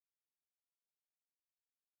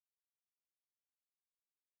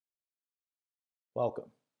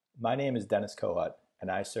Welcome. My name is Dennis Kohut,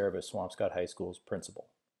 and I serve as Swampscott High School's principal.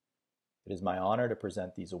 It is my honor to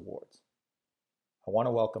present these awards. I want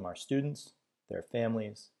to welcome our students, their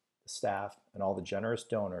families, the staff, and all the generous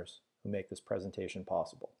donors who make this presentation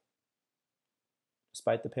possible.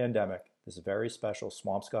 Despite the pandemic, this very special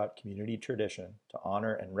Swampscott community tradition to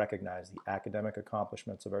honor and recognize the academic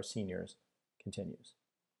accomplishments of our seniors continues.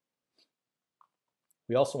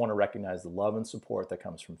 We also want to recognize the love and support that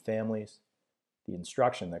comes from families, the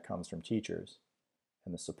instruction that comes from teachers,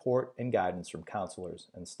 and the support and guidance from counselors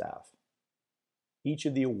and staff. Each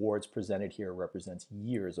of the awards presented here represents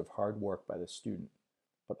years of hard work by the student,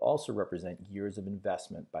 but also represent years of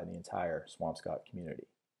investment by the entire Swampscott community.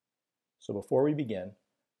 So before we begin,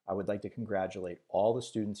 I would like to congratulate all the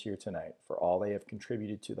students here tonight for all they have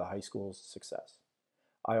contributed to the high school's success.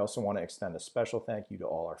 I also want to extend a special thank you to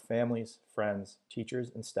all our families, friends, teachers,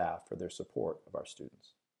 and staff for their support of our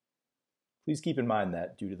students. Please keep in mind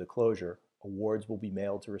that, due to the closure, awards will be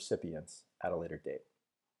mailed to recipients at a later date.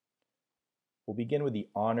 We'll begin with the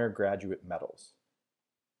Honor Graduate Medals.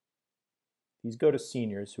 These go to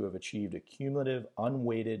seniors who have achieved a cumulative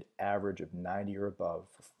unweighted average of 90 or above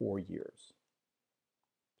for 4 years.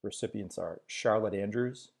 The recipients are Charlotte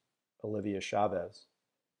Andrews, Olivia Chavez,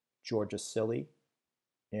 Georgia Silly,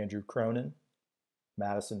 Andrew Cronin,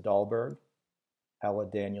 Madison Dahlberg, Ella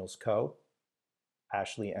Daniels-Coe,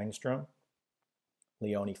 Ashley Engstrom,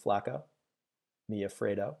 Leonie Flacca, Mia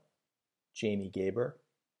Fredo, Jamie Gaber,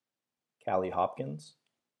 Callie Hopkins,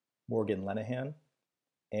 Morgan Lenahan,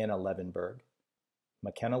 Anna Levenberg,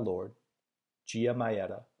 McKenna Lord, Gia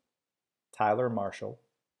Maeda, Tyler Marshall,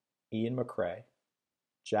 Ian McCrae,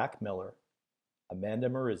 Jack Miller, Amanda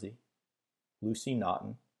Marizzi, Lucy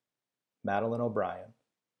Naughton, Madeline O'Brien,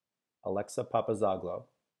 Alexa Papazaglo,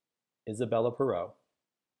 Isabella Perot,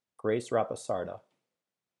 Grace Rapasarda,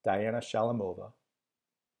 Diana Shalamova,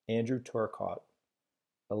 Andrew Turcotte,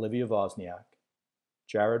 Olivia Wozniak,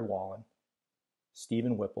 Jared Wallen,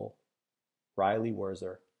 Stephen Whipple, Riley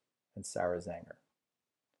Werzer, and Sarah Zanger.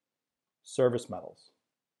 Service medals.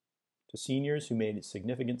 To seniors who made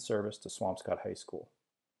significant service to Swampscott High School: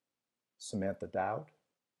 Samantha Dowd,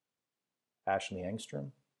 Ashley Engstrom,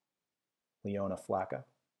 Leona Flacca,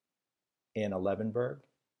 Anna Levenberg,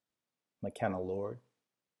 McKenna Lord,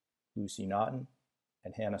 Lucy Naughton,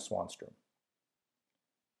 and Hannah Swanstrom.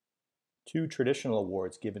 2 traditional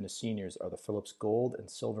awards given to seniors are the Phillips Gold and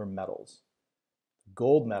Silver Medals. The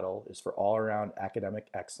Gold Medal is for all-around academic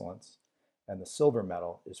excellence, and the Silver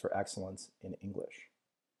Medal is for excellence in English.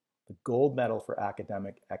 The Gold Medal for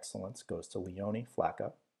academic excellence goes to Leonie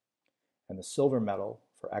Flacca, and the Silver Medal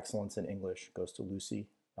for excellence in English goes to Lucy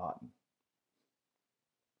Naughton.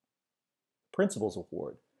 The Principal's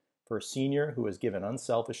Award, for a senior who has given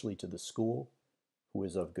unselfishly to the school, who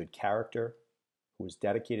is of good character, who is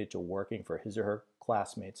dedicated to working for his or her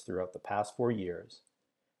classmates throughout the past 4 years,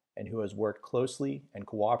 and who has worked closely and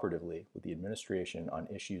cooperatively with the administration on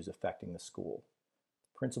issues affecting the school.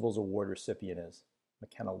 The Principal's Award recipient is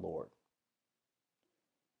McKenna Lord.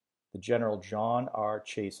 The General John R.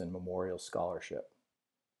 Chasen Memorial Scholarship,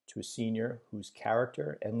 to a senior whose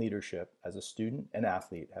character and leadership as a student and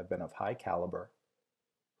athlete have been of high caliber,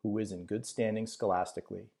 who is in good standing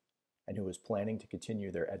scholastically, and who is planning to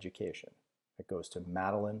continue their education. It goes to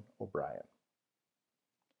Madeline O'Brien.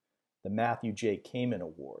 The Matthew J. Kamen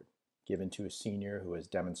Award, given to a senior who has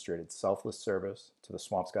demonstrated selfless service to the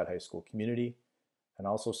Swampscott High School community and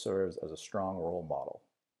also serves as a strong role model,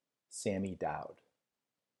 Sammy Dowd.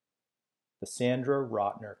 The Sandra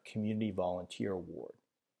Rotner Community Volunteer Award,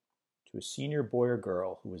 to a senior boy or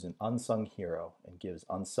girl who is an unsung hero and gives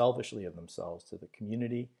unselfishly of themselves to the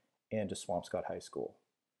community and to Swampscott High School.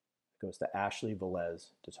 It goes to Ashley Velez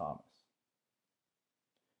de Thomas.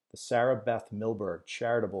 The Sarah Beth Milberg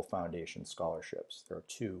Charitable Foundation Scholarships. There are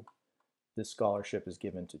 2. This scholarship is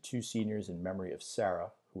given to 2 seniors in memory of Sarah,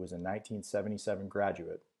 who was a 1977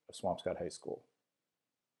 graduate of Swampscott High School: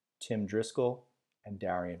 Tim Driscoll and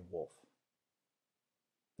Darian Wolf.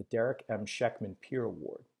 The Derek M. Scheckman Peer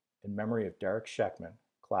Award, in memory of Derek Scheckman,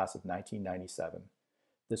 class of 1997.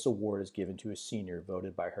 This award is given to a senior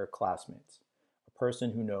voted by her classmates, a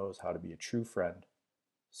person who knows how to be a true friend,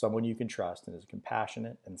 someone you can trust and is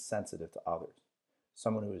compassionate and sensitive to others,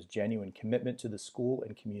 someone who has genuine commitment to the school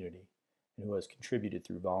and community, and who has contributed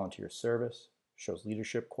through volunteer service, shows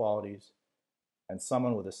leadership qualities, and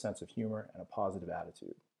someone with a sense of humor and a positive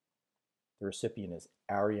attitude. The recipient is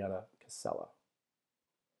Ariana Casella.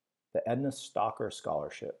 The Edna Stalker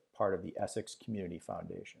Scholarship, part of the Essex Community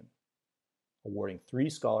Foundation, awarding 3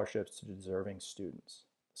 scholarships to deserving students.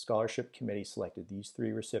 The scholarship committee selected these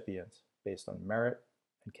 3 recipients based on merit,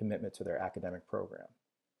 and commitment to their academic program.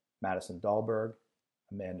 Madison Dahlberg,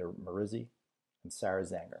 Amanda Marizzi, and Sarah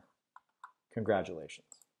Zanger. Congratulations.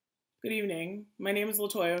 Good evening. My name is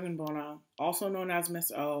Latoya Ogunbona, also known as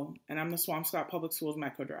Miss O, and I'm the Swampscott Public Schools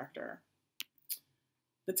METCO Director.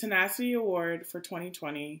 The Tenacity Award for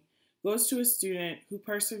 2020 goes to a student who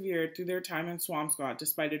persevered through their time in Swampscott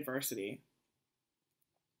despite adversity.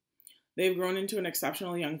 They've grown into an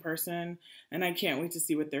exceptional young person, and I can't wait to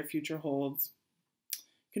see what their future holds.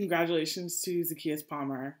 Congratulations to Zacchaeus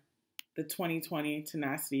Palmer, the 2020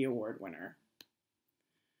 Tenacity Award winner.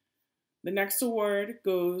 The next award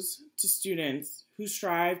goes to students who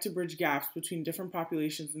strive to bridge gaps between different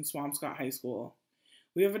populations in Swampscott High School.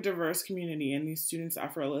 We have a diverse community, and these students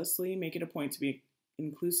effortlessly make it a point to be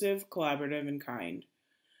inclusive, collaborative, and kind.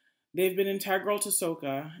 They've been integral to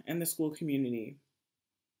SOCA and the school community.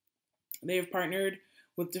 They have partnered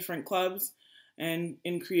with different clubs and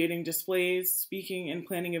in creating displays, speaking, and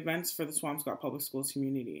planning events for the Swampscott Public Schools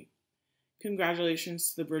community. Congratulations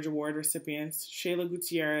to the Bridge Award recipients, Shayla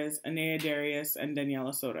Gutierrez, Anea Darius, and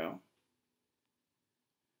Daniela Soto.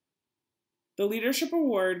 The Leadership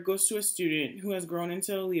Award goes to a student who has grown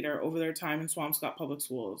into a leader over their time in Swampscott Public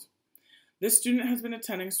Schools. This student has been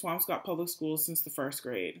attending Swampscott Public Schools since the first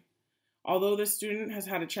grade. Although this student has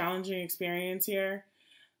had a challenging experience here,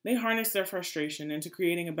 they harness their frustration into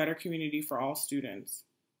creating a better community for all students.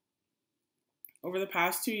 Over the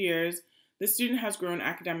past 2 years, this student has grown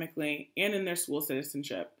academically and in their school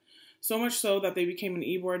citizenship, so much so that they became an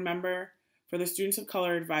e-board member for the Students of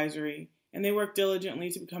Color Advisory, and they worked diligently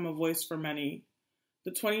to become a voice for many. The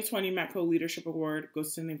 2020 METCO Leadership Award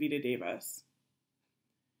goes to Navita Davis.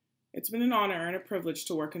 It's been an honor and a privilege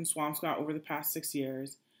to work in Swampscott over the past 6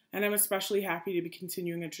 years, and I'm especially happy to be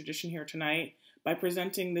continuing a tradition here tonight by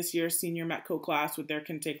presenting this year's senior METCO class with their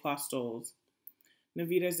Kente cloth stoles.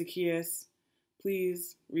 Navita, Zacchaeus,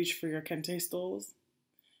 please reach for your Kente stoles.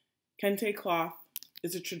 Kente cloth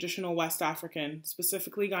is a traditional West African,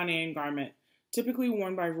 specifically Ghanaian garment, typically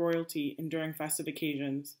worn by royalty and during festive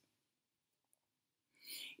occasions.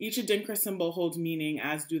 Each Adinkra symbol holds meaning,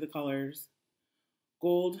 as do the colors.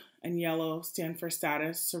 Gold and yellow stand for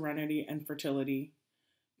status, serenity, and fertility.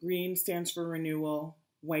 Green stands for renewal,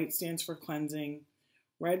 white stands for cleansing,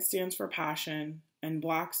 red stands for passion, and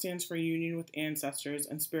black stands for union with ancestors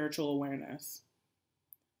and spiritual awareness.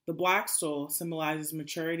 The black stole symbolizes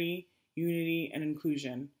maturity, unity, and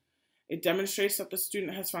inclusion. It demonstrates that the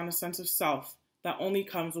student has found a sense of self that only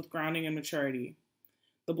comes with grounding and maturity.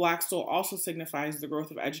 The black stole also signifies the growth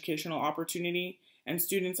of educational opportunity and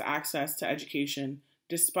students' access to education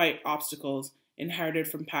despite obstacles inherited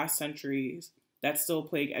from past centuries that still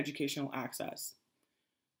plague educational access.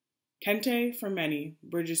 Kente, for many,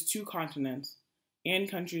 bridges 2 continents and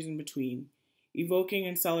countries in between, evoking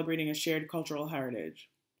and celebrating a shared cultural heritage.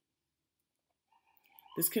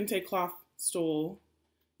 This Kente cloth stole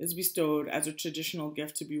is bestowed as a traditional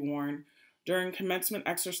gift to be worn during commencement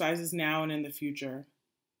exercises now and in the future.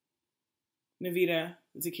 Navita,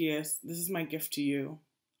 Zacchaeus, this is my gift to you.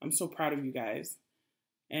 I'm so proud of you guys.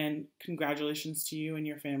 And congratulations to you and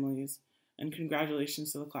your families. And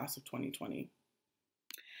congratulations to the class of 2020.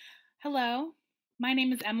 Hello, my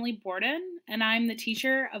name is Emily Borden, and I'm the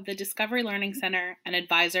teacher of the Discovery Learning Center and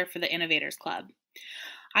advisor for the Innovators Club.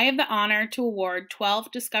 I have the honor to award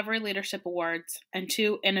 12 Discovery Leadership Awards and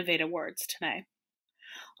 2 Innovate Awards today.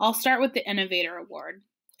 I'll start with the Innovator Award,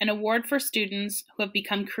 an award for students who have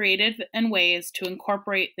become creative in ways to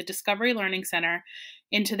incorporate the Discovery Learning Center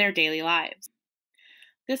into their daily lives.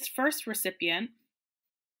 This first recipient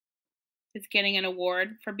is getting an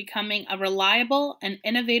award for becoming a reliable and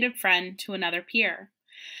innovative friend to another peer.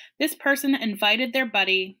 This person invited their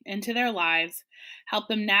buddy into their lives, helped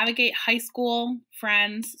them navigate high school,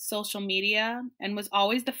 friends, social media, and was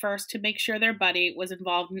always the first to make sure their buddy was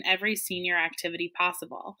involved in every senior activity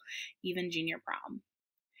possible, even junior prom.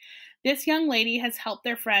 This young lady has helped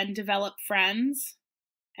their friend develop friends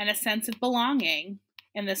and a sense of belonging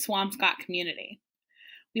in the Swampscott community.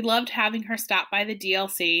 We loved having her stop by the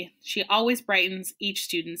DLC. She always brightens each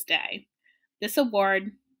student's day. This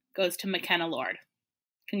award goes to McKenna Lord.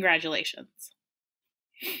 Congratulations.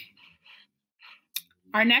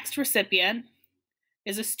 Our next recipient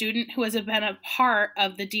is a student who has been a part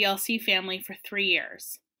of the DLC family for 3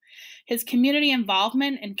 years. His community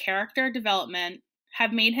involvement and character development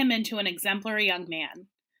have made him into an exemplary young man.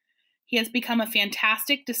 He has become a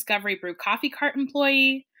fantastic Discovery Brew coffee cart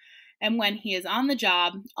employee, and when he is on the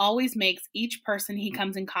job, always makes each person he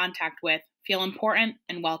comes in contact with feel important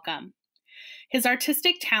and welcome. His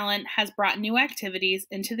artistic talent has brought new activities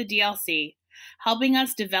into the DLC, helping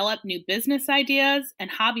us develop new business ideas and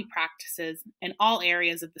hobby practices in all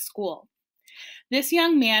areas of the school. This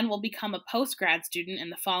young man will become a post-grad student in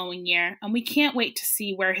the following year, and we can't wait to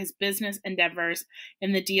see where his business endeavors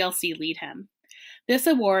in the DLC lead him. This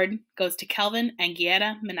award goes to Kelvin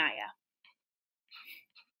Anguieta Minaya.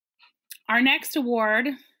 Our next award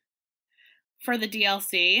for the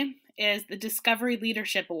DLC is the Discovery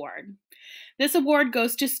Leadership Award. This award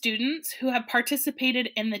goes to students who have participated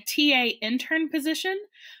in the TA intern position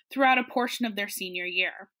throughout a portion of their senior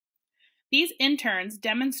year. These interns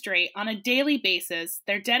demonstrate on a daily basis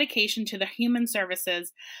their dedication to the human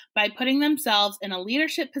services by putting themselves in a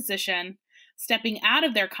leadership position, stepping out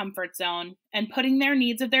of their comfort zone, and putting their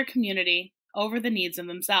needs of their community over the needs of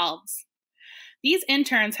themselves. These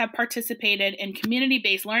interns have participated in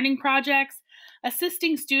community-based learning projects,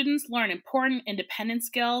 assisting students learn important independent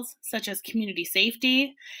skills such as community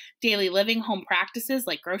safety, daily living home practices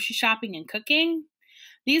like grocery shopping and cooking.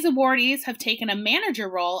 These awardees have taken a manager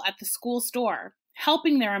role at the school store,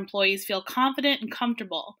 helping their employees feel confident and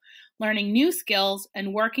comfortable, learning new skills,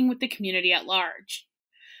 and working with the community at large.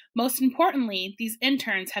 Most importantly, these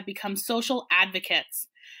interns have become social advocates,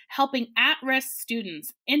 helping at-risk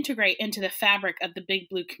students integrate into the fabric of the Big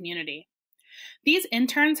Blue community. These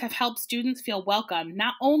interns have helped students feel welcome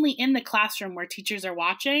not only in the classroom where teachers are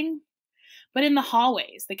watching, but in the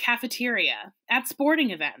hallways, the cafeteria, at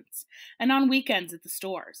sporting events, and on weekends at the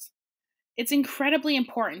stores. It's incredibly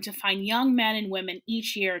important to find young men and women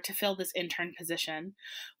each year to fill this intern position.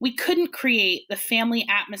 We couldn't create the family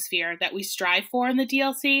atmosphere that we strive for in the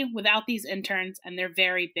DLC without these interns and their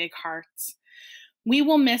very big hearts. We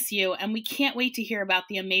will miss you, and we can't wait to hear about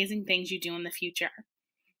the amazing things you do in the future.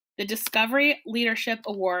 The Discovery Leadership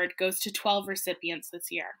Award goes to 12 recipients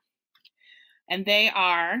this year, and they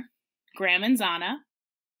are Graham Manzana,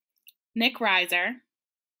 Nick Reiser,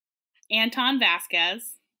 Anton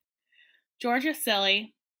Vasquez, Georgia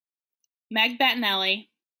Silly, Meg Bettinelli,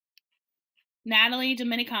 Natalie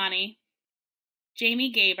Dominicani,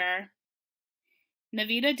 Jamie Gaber,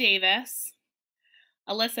 Navita Davis,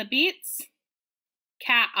 Alyssa Beats,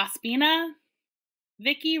 Kat Ospina,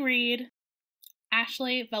 Vicky Reed,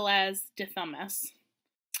 Ashley Velez de Thomas.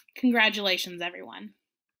 Congratulations, everyone.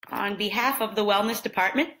 On behalf of the Wellness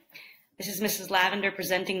Department, this is Mrs. Lavender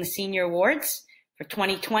presenting the Senior Awards for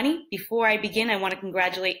 2020. Before I begin, I want to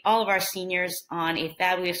congratulate all of our seniors on a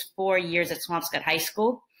fabulous 4 years at Swampscott High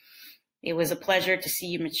School. It was a pleasure to see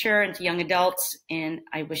you mature into young adults, and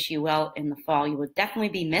I wish you well in the fall. You will definitely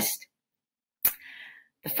be missed.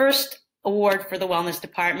 The first award for the Wellness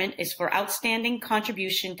Department is for Outstanding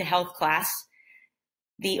Contribution to Health Class.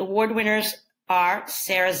 The award winners are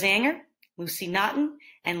Sarah Zanger, Lucy Naughton,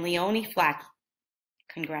 and Leonie Flack.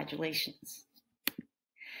 Congratulations.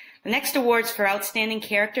 The next awards for Outstanding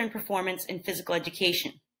Character and Performance in Physical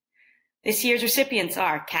Education. This year's recipients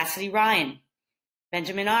are Cassidy Ryan,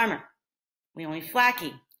 Benjamin Armour, Leonie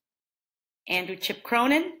Flacky, Andrew Chip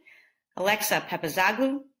Cronin, Alexa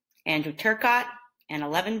Pepazaglu, Andrew Turcott, Anna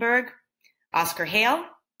Levenberg, Oscar Hale,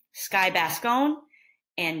 Sky Bascone,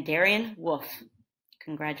 and Darian Wolf.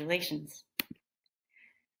 Congratulations.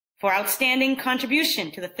 For outstanding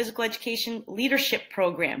contribution to the Physical Education Leadership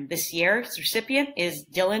Program, this year's recipient is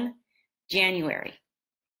Dylan January.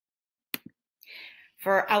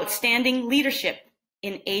 For outstanding leadership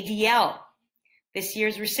in ADL, this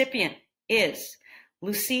year's recipient is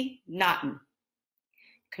Lucy Naughton.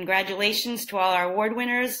 Congratulations to all our award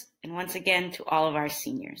winners, and once again to all of our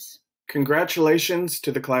seniors. Congratulations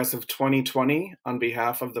to the class of 2020 on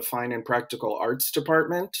behalf of the Fine and Practical Arts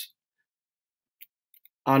Department.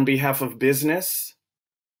 On behalf of business,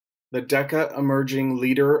 the DECA Emerging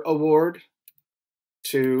Leader Award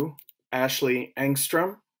to Ashley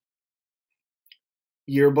Engstrom.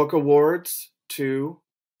 Yearbook Awards to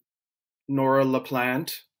Nora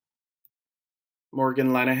LaPlante, Morgan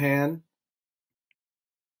Lenahan,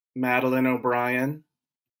 Madeline O'Brien,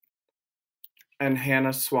 and Hannah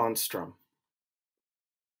Swanstrom.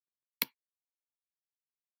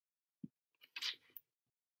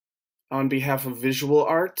 On behalf of Visual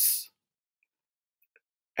Arts,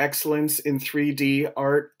 Excellence in 3D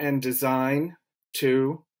Art and Design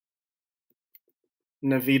to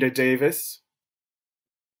Navita Davis,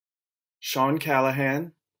 Sean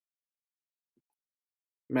Callahan,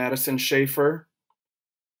 Madison Schaefer,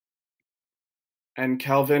 and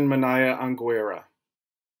Calvin Manaya Anguera.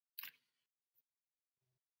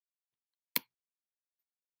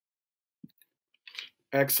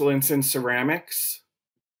 Excellence in Ceramics,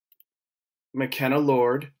 McKenna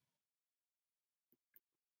Lord,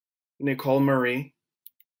 Nicole Murray,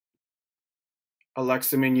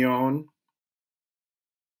 Alexa Mignon,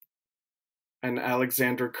 and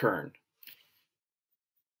Alexander Kern.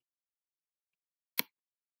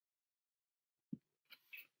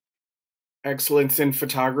 Excellence in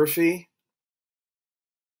Photography,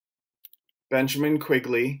 Benjamin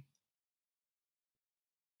Quigley,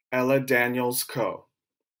 Ella Daniels-Coe.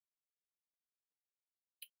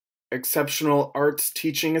 Exceptional Arts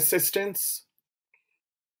Teaching Assistants,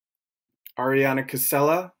 Ariana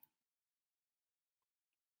Casella,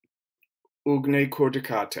 Ugne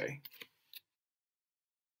Cordicate.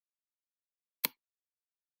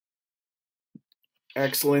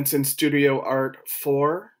 Excellence in Studio Art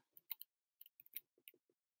 4,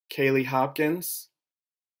 Kaylee Hopkins.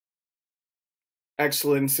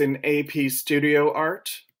 Excellence in AP Studio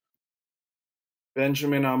Art,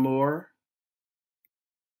 Benjamin Amour,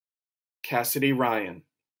 Cassidy Ryan.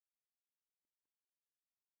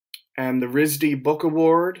 And the RISD Book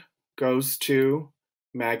Award goes to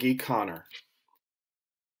Maggie Connor.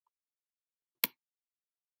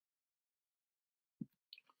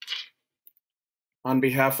 On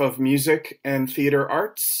behalf of Music and Theater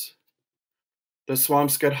Arts, the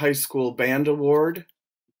Swampscott High School Band Award,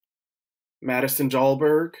 Madison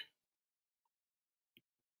Dahlberg,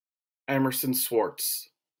 Emerson Swartz.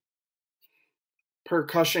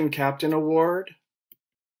 Percussion Captain Award,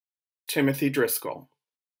 Timothy Driscoll.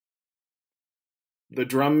 The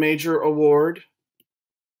Drum Major Award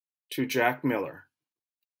to Jack Miller.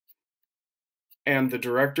 And the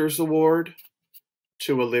Director's Award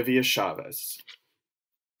to Olivia Chavez.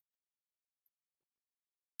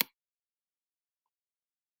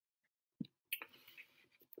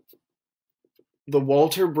 The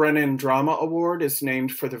Walter Brennan Drama Award is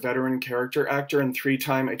named for the veteran character actor and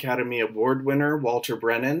three-time Academy Award winner Walter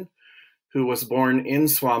Brennan, who was born in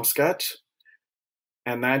Swampscott,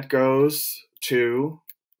 and that goes to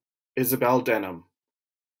Isabel Denham.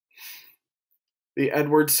 The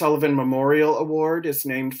Edward Sullivan Memorial Award is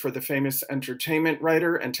named for the famous entertainment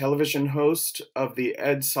writer and television host of The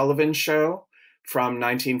Ed Sullivan Show from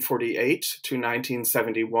 1948 to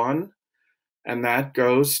 1971, and that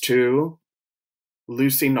goes to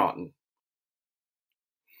Lucy Naughton.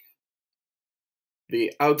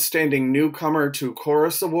 The Outstanding Newcomer to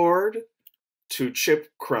Chorus Award to Chip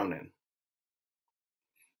Cronin.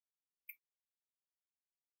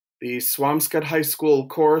 The Swampscott High School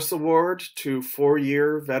Chorus Award to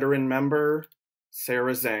four-year veteran member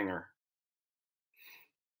Sarah Zanger.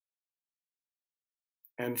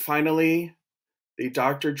 And finally, the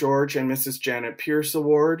Dr. George and Mrs. Janet Pierce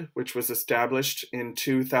Award, which was established in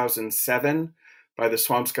 2007 by the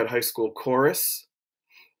Swampscott High School Chorus.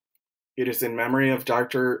 It is in memory of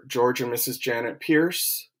Dr. George and Mrs. Janet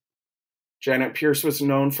Pierce. Janet Pierce was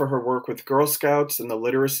known for her work with Girl Scouts and the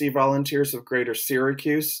Literacy Volunteers of Greater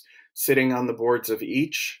Syracuse, sitting on the boards of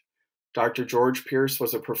each. Dr. George Pierce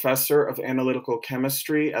was a professor of analytical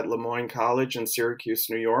chemistry at Lemoyne College in Syracuse,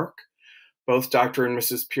 New York. Both Dr. and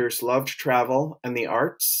Mrs. Pierce loved travel and the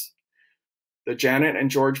arts. The Janet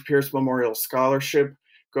and George Pierce Memorial Scholarship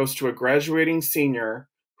goes to a graduating senior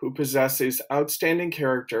who possesses outstanding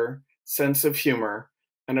character, sense of humor,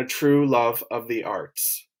 and a true love of the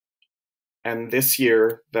arts. And this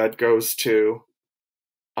year, that goes to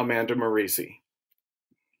Amanda Marisi.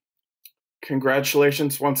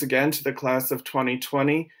 Congratulations once again to the class of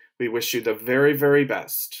 2020. We wish you the very, very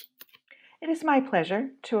best. It is my pleasure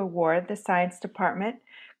to award the Science Department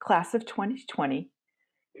Class of 2020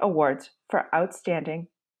 awards for outstanding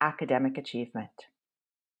academic achievement.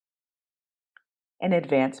 In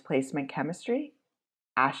Advanced Placement Chemistry,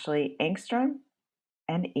 Ashley Engstrom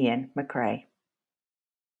and Ian McCrae.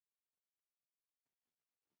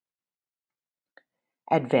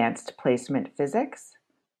 Advanced Placement Physics,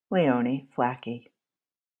 Leonie Flackey.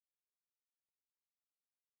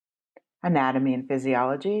 Anatomy and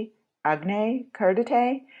Physiology, Agne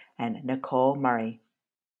Curdite and Nicole Murray.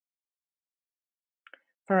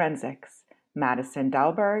 Forensics, Madison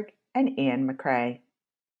Dahlberg and Ian McCrae.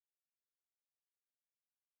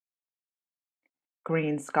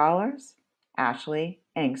 Green Scholars, Ashley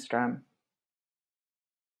Engstrom.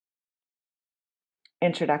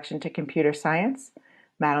 Introduction to Computer Science,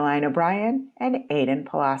 Madeline O'Brien and Aidan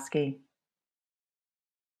Pulaski.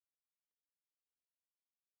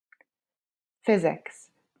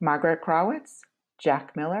 Physics, Margaret Krawitz,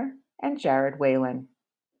 Jack Miller, and Jared Whalen.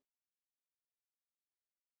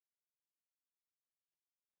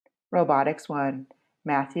 Robotics 1,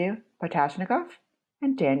 Matthew Potashnikov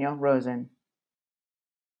and Daniel Rosen.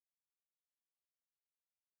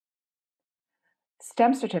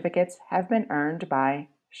 STEM certificates have been earned by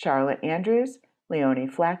Charlotte Andrews, Leonie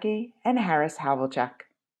Flackey, and Harris Havelchuk.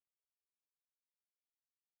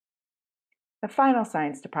 The final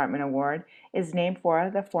Science Department Award is named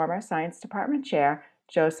for the former Science Department Chair,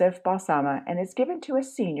 Joseph Balsama, and is given to a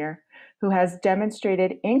senior who has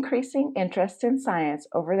demonstrated increasing interest in science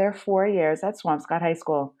over their 4 years at Swampscott High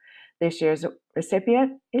School. This year's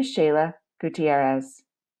recipient is Shayla Gutierrez.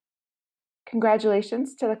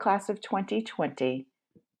 Congratulations to the class of 2020.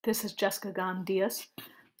 This is Jessica Gon-Diaz,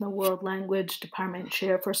 the World Language Department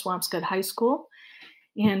Chair for Swampscott High School,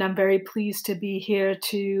 and I'm very pleased to be here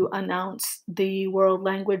to announce the World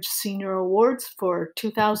Language Senior Awards for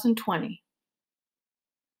 2020.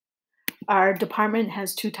 Our department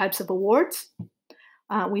has 2 types of awards.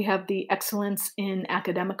 We have the Excellence in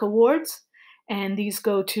Academic Awards, and these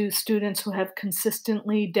go to students who have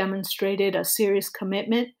consistently demonstrated a serious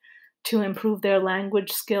commitment to improve their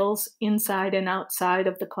language skills inside and outside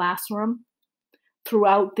of the classroom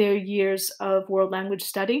throughout their years of world language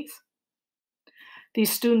studies.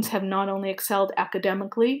 These students have not only excelled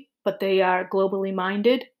academically, but they are globally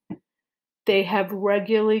minded. They have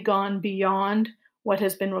regularly gone beyond what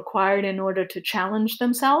has been required in order to challenge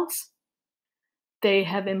themselves. They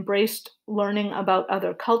have embraced learning about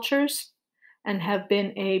other cultures and have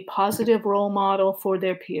been a positive role model for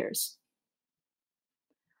their peers.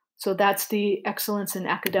 So that's the Excellence in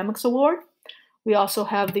Academics Award. We also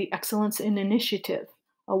have the Excellence in Initiative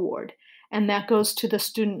Award, and that goes to the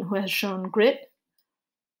student who has shown grit,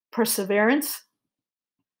 perseverance,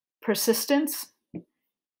 persistence,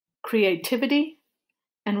 creativity,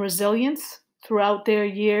 and resilience throughout their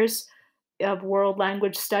years of world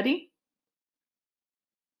language study.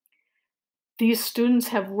 These students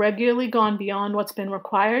have regularly gone beyond what's been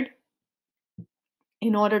required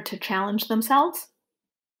in order to challenge themselves.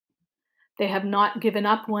 They have not given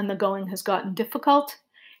up when the going has gotten difficult,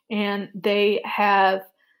 and they have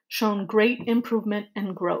shown great improvement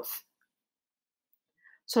and growth.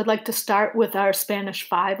 So I'd like to start with our Spanish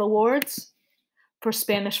 5 awards. For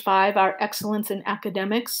Spanish 5, our Excellence in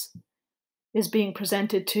Academics is being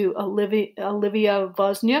presented to Olivia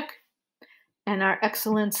Wozniak, and our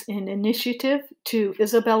Excellence in Initiative to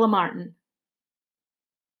Isabella Martin.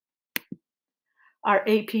 Our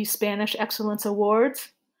AP Spanish Excellence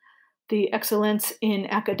Awards, the Excellence in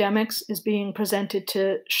Academics is being presented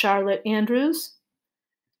to Charlotte Andrews,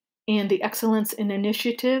 and the Excellence in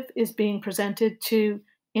Initiative is being presented to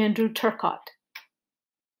Andrew Turcott.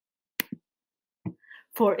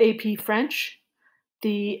 For AP French,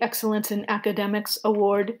 the Excellence in Academics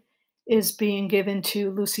Award is being given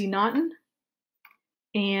to Lucy Naughton,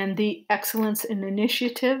 and the Excellence in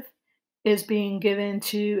Initiative is being given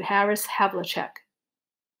to Harris Havlicek.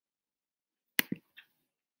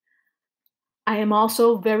 I am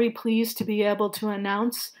also very pleased to be able to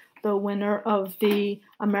announce the winner of the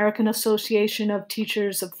American Association of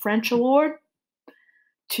Teachers of French Award.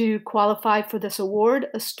 To qualify for this award,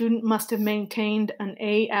 a student must have maintained an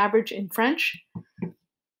A average in French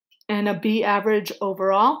and a B average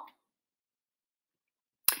overall.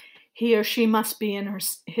 He or she must be in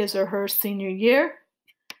his or her senior year,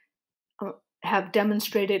 have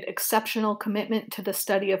demonstrated exceptional commitment to the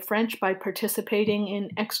study of French by participating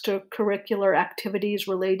in extracurricular activities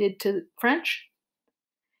related to French.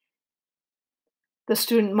 The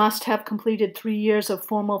student must have completed 3 years of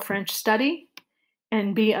formal French study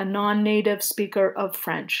and be a non-native speaker of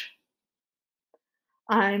French.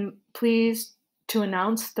 I'm pleased to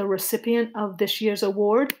announce the recipient of this year's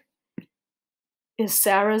award is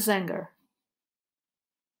Sarah Zenger.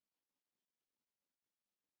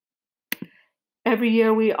 Every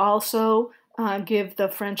year we also give the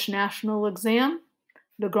French national exam,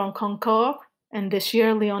 the Grand Concours, and this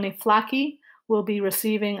year Leonie Flacky will be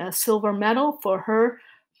receiving a silver medal for her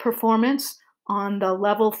performance on the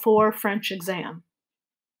Level 4 French exam.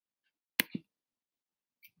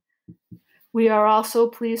 We are also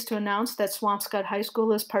pleased to announce that Swampscott High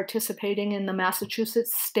School is participating in the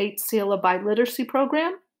Massachusetts State Seal of Biliteracy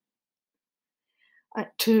program.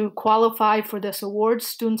 To qualify for this award,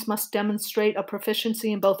 students must demonstrate a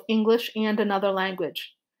proficiency in both English and another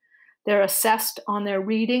language. They're assessed on their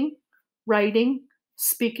reading, writing,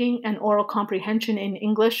 speaking, and oral comprehension in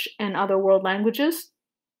English and other world languages.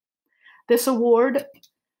 This award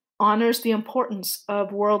honors the importance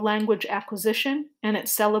of world language acquisition, and it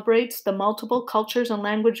celebrates the multiple cultures and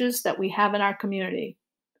languages that we have in our community.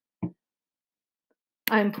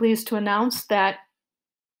 I am pleased to announce that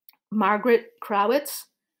Margaret Krawitz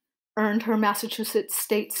earned her Massachusetts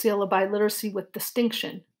State Seal of Biliteracy with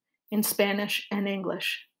distinction in Spanish and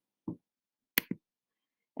English.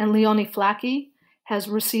 And Leonie Flacky has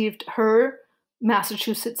received her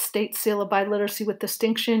Massachusetts State Seal of Biliteracy with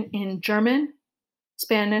distinction in German,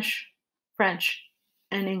 Spanish, French,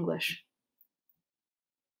 and English.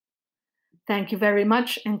 Thank you very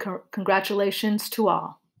much, and congratulations to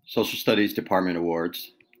all. Social Studies Department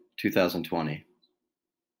Awards, 2020.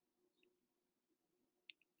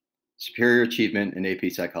 Superior Achievement in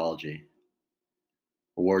AP Psychology.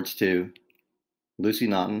 Awards to Lucy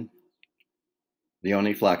Naughton,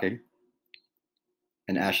 Leonie Flacke,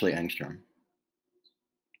 and Ashley Engstrom.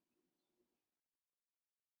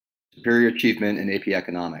 Superior Achievement in AP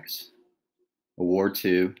Economics. Award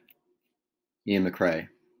to Ian McCrae.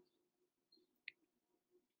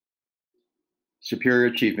 Superior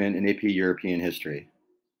Achievement in AP European History.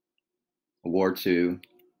 Award to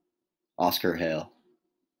Oscar Hale.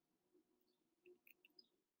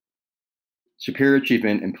 Superior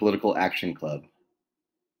Achievement in Political Action Club.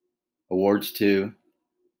 Awards to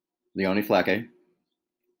Leonie Flacke,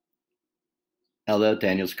 Ella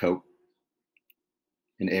Daniels-Cope,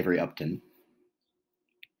 and Avery Upton.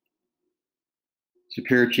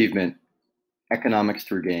 Superior Achievement, Economics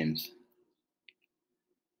Through Games.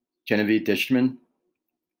 Genevieve Dishman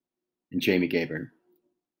and Jamie Gaber.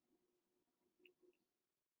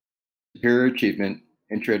 Superior Achievement,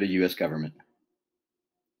 Intro to U.S. Government.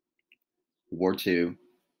 Award to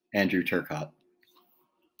Andrew Turcott.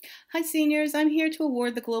 Hi seniors, I'm here to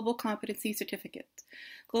award the Global Competency Certificate.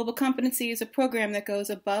 Global Competency is a program that goes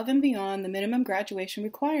above and beyond the minimum graduation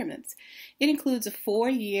requirements. It includes a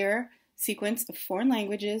 4-year sequence of foreign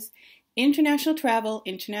languages, international travel,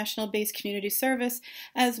 international-based community service,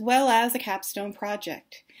 as well as a capstone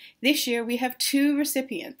project. This year we have 2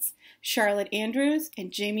 recipients, Charlotte Andrews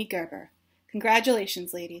and Jamie Gerber.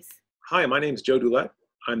 Congratulations, ladies. Hi, my name is Joe Doulette.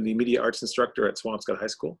 I'm the Media Arts Instructor at Swampscott High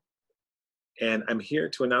School, and I'm here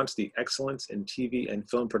to announce the Excellence in TV and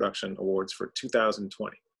Film Production Awards for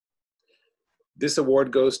 2020. This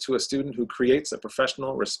award goes to a student who creates a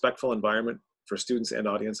professional, respectful environment for students and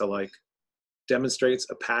audience alike, demonstrates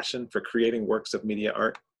a passion for creating works of media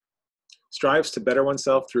art, strives to better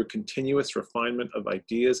oneself through continuous refinement of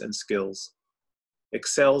ideas and skills,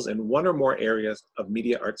 excels in one or more areas of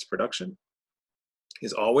media arts production,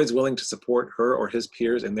 is always willing to support her or his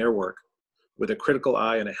peers in their work with a critical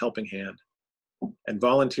eye and a helping hand, and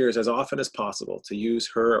volunteers as often as possible to use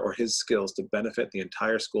her or his skills to benefit the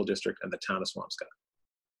entire school district and the town of Swampscott.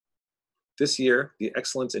 This year, the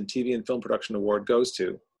Excellence in TV and Film Production Award goes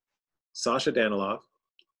to Sasha Danilov,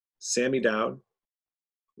 Sammy Dowd,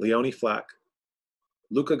 Leonie Flack,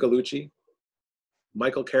 Luca Galucci,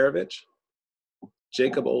 Michael Karavich,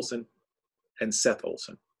 Jacob Olson, and Seth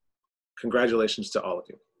Olson. Congratulations to all of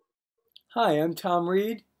you. Hi, I'm Tom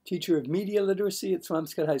Reed, teacher of media literacy at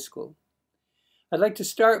Swampscott High School. I'd like to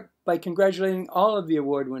start by congratulating all of the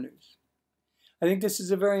award winners. I think this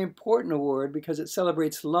is a very important award because it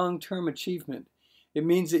celebrates long-term achievement. It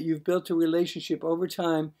means that you've built a relationship over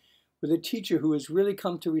time with a teacher who has really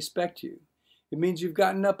come to respect you. It means you've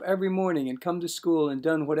gotten up every morning and come to school and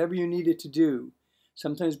done whatever you needed to do,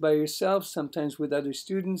 sometimes by yourself, sometimes with other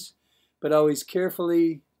students, but always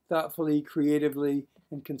carefully, thoughtfully, creatively,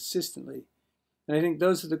 and consistently. And I think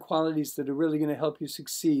those are the qualities that are really going to help you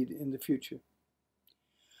succeed in the future.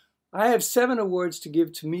 I have 7 awards to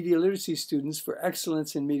give to media literacy students for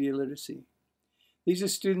excellence in media literacy. These are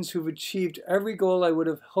students who've achieved every goal I would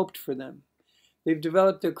have hoped for them. They've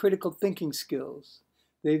developed their critical thinking skills.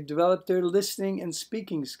 They've developed their listening and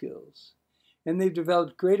speaking skills. And they've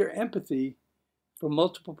developed greater empathy for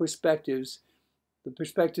multiple perspectives, the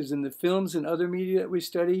perspectives in the films and other media that we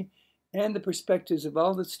study, and the perspectives of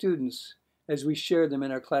all the students as we share them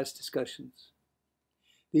in our class discussions.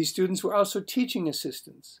 These students were also teaching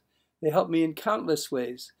assistants. They helped me in countless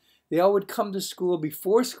ways. They all would come to school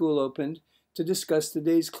before school opened to discuss the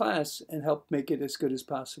day's class and help make it as good as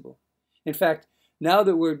possible. In fact, now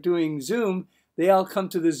that we're doing Zoom, they all come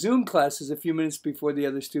to the Zoom classes a few minutes before the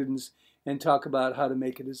other students and talk about how to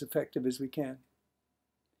make it as effective as we can.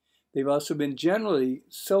 They've also been generally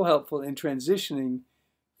so helpful in transitioning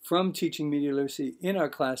from teaching media literacy in our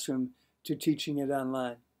classroom to teaching it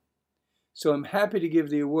online. So I'm happy to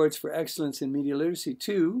give the awards for excellence in media literacy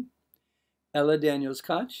to Ella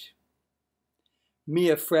Daniels-Koch,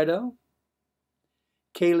 Mia Fredo,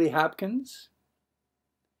 Kaylee Hopkins,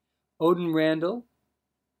 Odin Randall,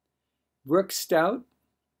 Brooke Stout,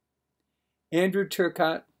 Andrew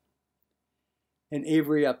Turcott, and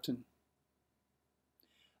Avery Upton.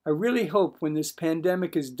 I really hope when this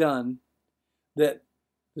pandemic is done that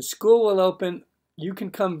the school will open, you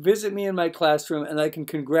can come visit me in my classroom, and I can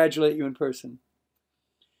congratulate you in person.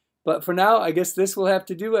 But for now, I guess this will have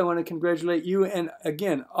to do. I want to congratulate you and,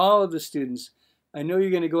 again, all of the students. I know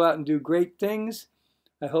you're going to go out and do great things.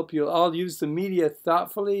 I hope you'll all use the media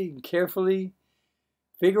thoughtfully and carefully,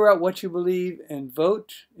 figure out what you believe, and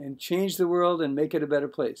vote and change the world and make it a better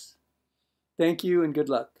place. Thank you and good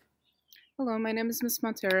luck. Hello, my name is Ms.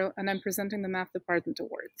 Montero, and I'm presenting the Math Department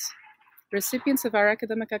Awards. Recipients of our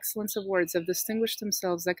Academic Excellence Awards have distinguished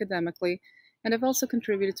themselves academically and have also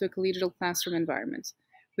contributed to a collegial classroom environment.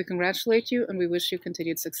 We congratulate you and we wish you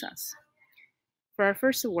continued success. For our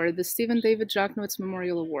first award, the Stephen David Jochnowitz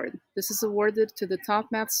Memorial Award. This is awarded to the top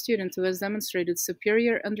math student who has demonstrated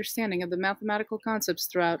superior understanding of the mathematical concepts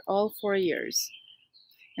throughout all 4 years.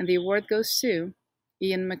 And the award goes to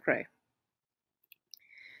Ian McRae.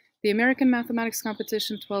 The American Mathematics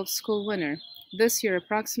Competition 12 school winner. This year,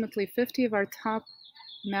 approximately 50 of our top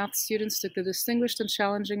math students took the distinguished and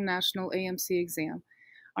challenging national AMC exam.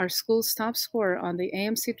 Our school's top scorer on the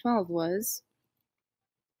AMC 12 was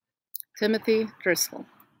Timothy Driscoll.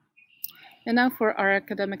 And now for our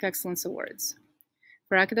Academic Excellence Awards.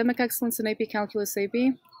 For Academic Excellence in AP Calculus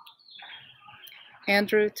AB,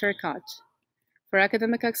 Andrew Turcott. For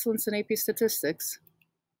Academic Excellence in AP Statistics,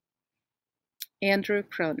 Andrew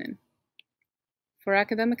Cronin. For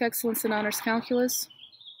Academic Excellence in Honors Calculus,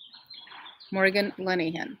 Morgan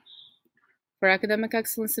Lenihan. For Academic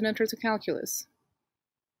Excellence in Intro to Calculus,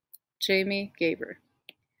 Jamie Gaber.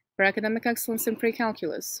 For Academic Excellence in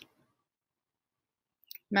Pre-Calculus,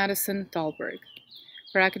 Madison Dahlberg.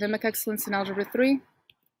 For Academic Excellence in Algebra 3,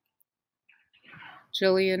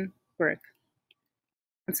 Jillian Burke.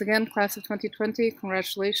 Once again, class of 2020,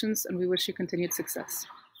 congratulations, and we wish you continued success.